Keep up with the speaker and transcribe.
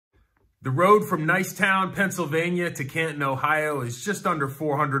The road from Nicetown, Pennsylvania to Canton, Ohio is just under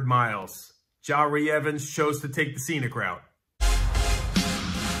 400 miles. Jahri Evans chose to take the scenic route.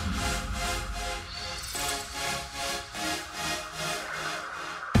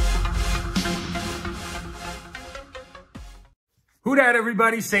 Whodat,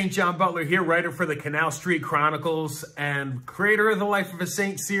 everybody? St. John Butler here, writer for the Canal Street Chronicles and creator of the Life of a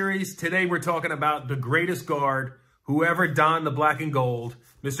Saint series. Today we're talking about the greatest guard who ever donned the black and gold,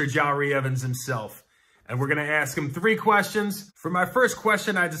 Mr. Jahri Evans himself. And we're going to ask him 3 questions. For my first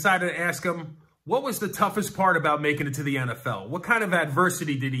question, I decided to ask him, what was the toughest part about making it to the NFL? What kind of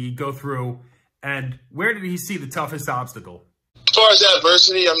adversity did he go through? And where did he see the toughest obstacle? As far as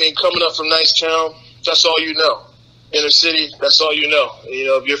adversity, I mean, coming up from Nicetown, that's all you know. Inner city, that's all you know. You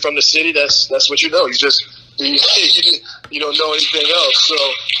know, if you're from the city, that's what you know. You just you don't know anything else. So,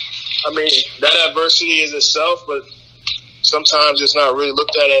 I mean, that adversity is itself, but sometimes it's not really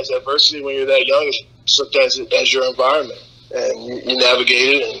looked at as adversity when you're that young. It's looked at as your environment, and you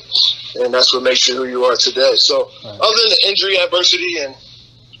navigate it, and that's what makes you who you are today. So, other than the injury adversity and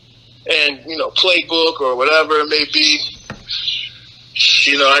you know, playbook or whatever it may be,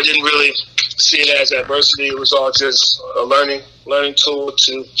 you know, I didn't really see it as adversity. It was all just a learning tool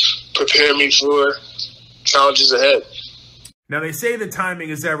to prepare me for challenges ahead. Now, they say the timing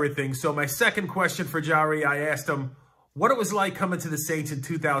is everything. So my second question for Jahri, I asked him what it was like coming to the Saints in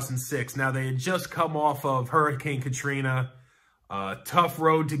 2006. Now, they had just come off of Hurricane Katrina, tough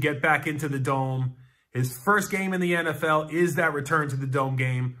road to get back into the Dome. His first game in the NFL is that return to the Dome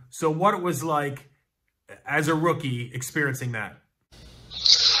game. So what it was like as a rookie experiencing that?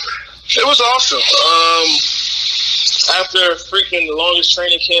 It was awesome. After freaking the longest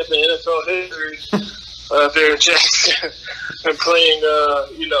training camp in NFL history, there in Jackson, and playing,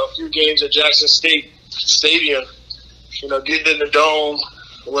 you know, a few games at Jackson State Stadium, you know, getting in the Dome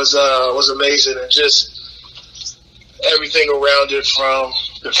was amazing, and just everything around it, from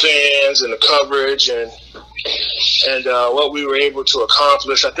the fans and the coverage and what we were able to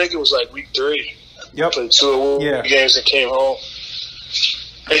accomplish. I think it was like week 3. Yep. Played 2 games and came home.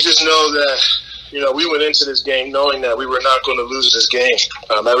 And just know that, you know, we went into this game knowing that we were not going to lose this game.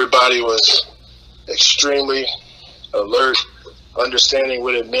 Everybody was extremely alert, understanding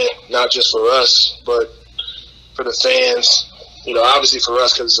what it meant, not just for us, but for the fans. You know, obviously for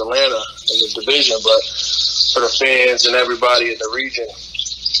us because it's Atlanta in the division, but for the fans and everybody in the region.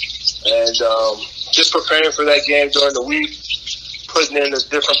 And just preparing for that game during the week, putting in the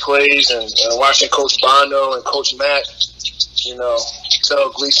different plays and watching Coach Bono and Coach Matt, you know,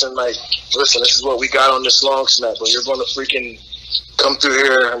 tell Gleason, like, listen, this is what we got on this long snap, but you're going to freaking come through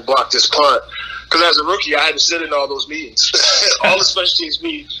here and block this punt. Because as a rookie, I had to sit in all those meetings, all the special teams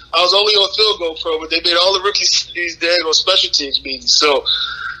meetings. I was only on Field Goal Pro, but they made all the rookies these days on special teams meetings. So,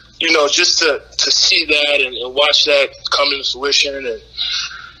 you know, just to see that and watch that come into fruition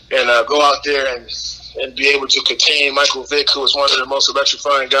and go out there and be able to contain Michael Vick, who was one of the most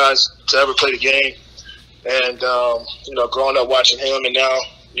electrifying guys to ever play the game. And, you know, growing up watching him, and now,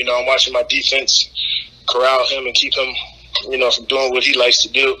 you know, I'm watching my defense corral him and keep him, you know, from doing what he likes to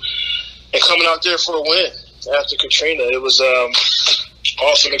do. And coming out there for a win after Katrina, it was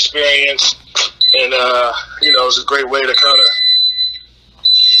awesome experience. And, you know, it was a great way to kind of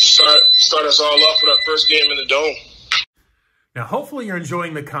start us all off with our first game in the Dome. Now, hopefully you're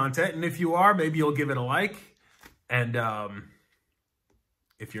enjoying the content. And if you are, maybe you'll give it a like. And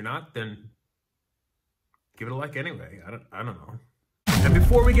if you're not, then give it a like anyway. I don't know. And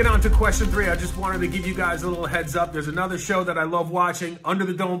before we get on to question 3, I just wanted to give you guys a little heads up. There's another show that I love watching, Under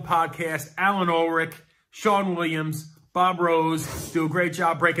the Dome podcast. Alan Ulrich, Sean Williams, Bob Rose do a great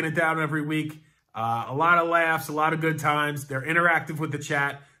job breaking it down every week. A lot of laughs, a lot of good times. They're interactive with the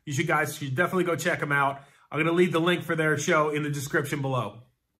chat. You guys should definitely go check them out. I'm going to leave the link for their show in the description below.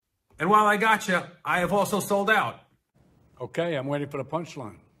 And while I got you, I have also sold out. Okay, I'm waiting for the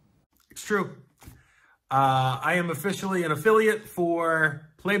punchline. It's true. I am officially an affiliate for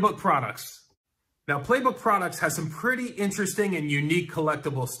Playbook Products. Now, Playbook Products has some pretty interesting and unique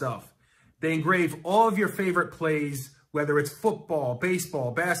collectible stuff. They engrave all of your favorite plays, whether it's football,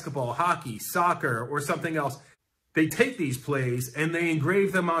 baseball, basketball, hockey, soccer, or something else. They take these plays and they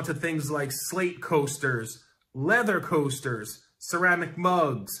engrave them onto things like slate coasters, leather coasters, ceramic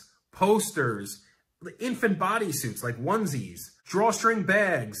mugs, posters, infant bodysuits like onesies, drawstring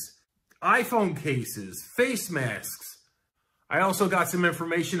bags, iPhone cases, face masks. I also got some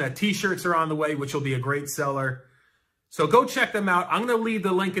information that t-shirts are on the way, which will be a great seller. So go check them out. I'm going to leave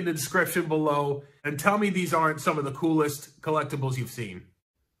the link in the description below, and tell me these aren't some of the coolest collectibles you've seen.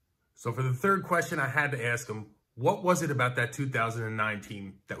 So for the third question, I had to ask him, What was it about that 2009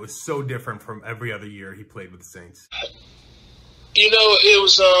 team that was so different from every other year he played with the Saints? You know, it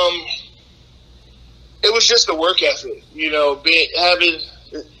was just the work ethic. You know, having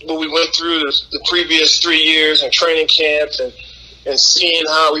what we went through the previous 3 years in training camp and seeing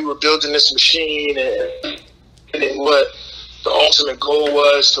how we were building this machine and what the ultimate goal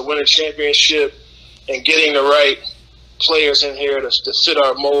was to win a championship and getting the right players in here to fit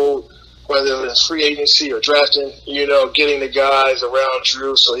our mold, whether it's free agency or drafting, you know, getting the guys around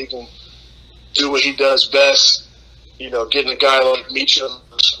Drew so he can do what he does best. You know, getting a guy like Meacham,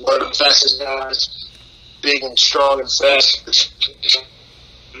 one of the fastest guys, big and strong and fast.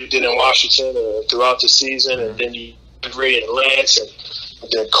 You did in Washington throughout the season, and then you integrated Lance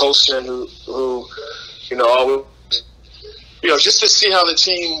and then Colston, who you know, always, you know, just to see how the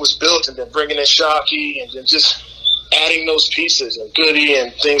team was built, and then bringing in Shockey, and then just adding those pieces and Goody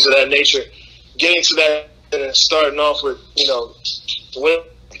and things of that nature, getting to that and then starting off with, you know, winning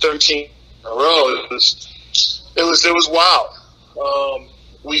 13 in a row. It was wild.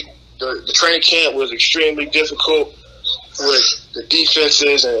 The training camp was extremely difficult with the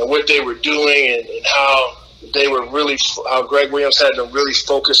defenses and what they were doing and how they were really, how Greg Williams had them really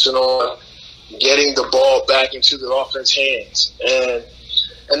focusing on getting the ball back into the offense hands.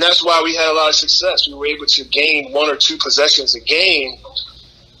 And that's why we had a lot of success. We were able to gain 1 or 2 possessions a game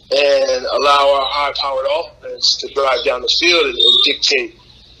and allow our high-powered offense to drive down the field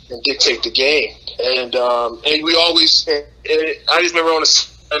and dictate the game. And we always, I just remember on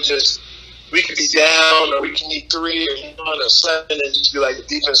the we could be down or we can need 3 or 1 or 7 and just be like, the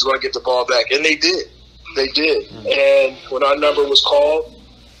defense is going to get the ball back. And they did. They did. And when our number was called,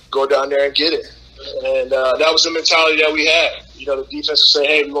 go down there and get it. And that was the mentality that we had. You know, the defense would say,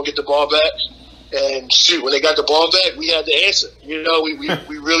 hey, we're going to get the ball back. And shoot, when they got the ball back, we had to answer. You know, we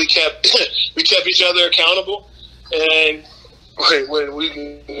really kept we kept each other accountable. And when we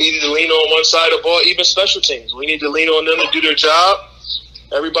needed to lean on one side of the ball, even special teams, we needed to lean on them to do their job.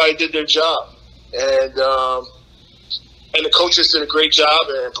 Everybody did their job. And the coaches did a great job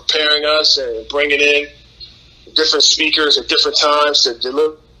in preparing us and bringing in different speakers at different times to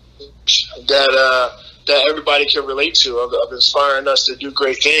deliver that everybody can relate to, of inspiring us to do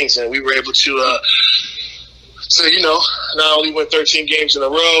great things. And we were able to, you know, not only win 13 games in a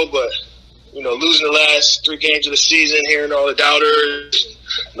row, but, you know, losing the last 3 games of the season, hearing all the doubters,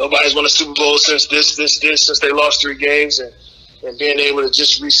 nobody's won a Super Bowl since since they lost 3 games, and being able to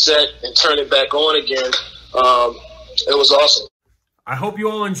just reset and turn it back on again, it was awesome. I hope you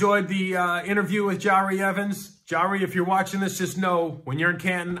all enjoyed the interview with Jahri Evans. Jahri, if you're watching this, just know when you're in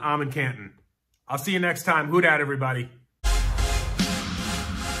Canton, I'm in Canton. I'll see you next time. Who dat, everybody?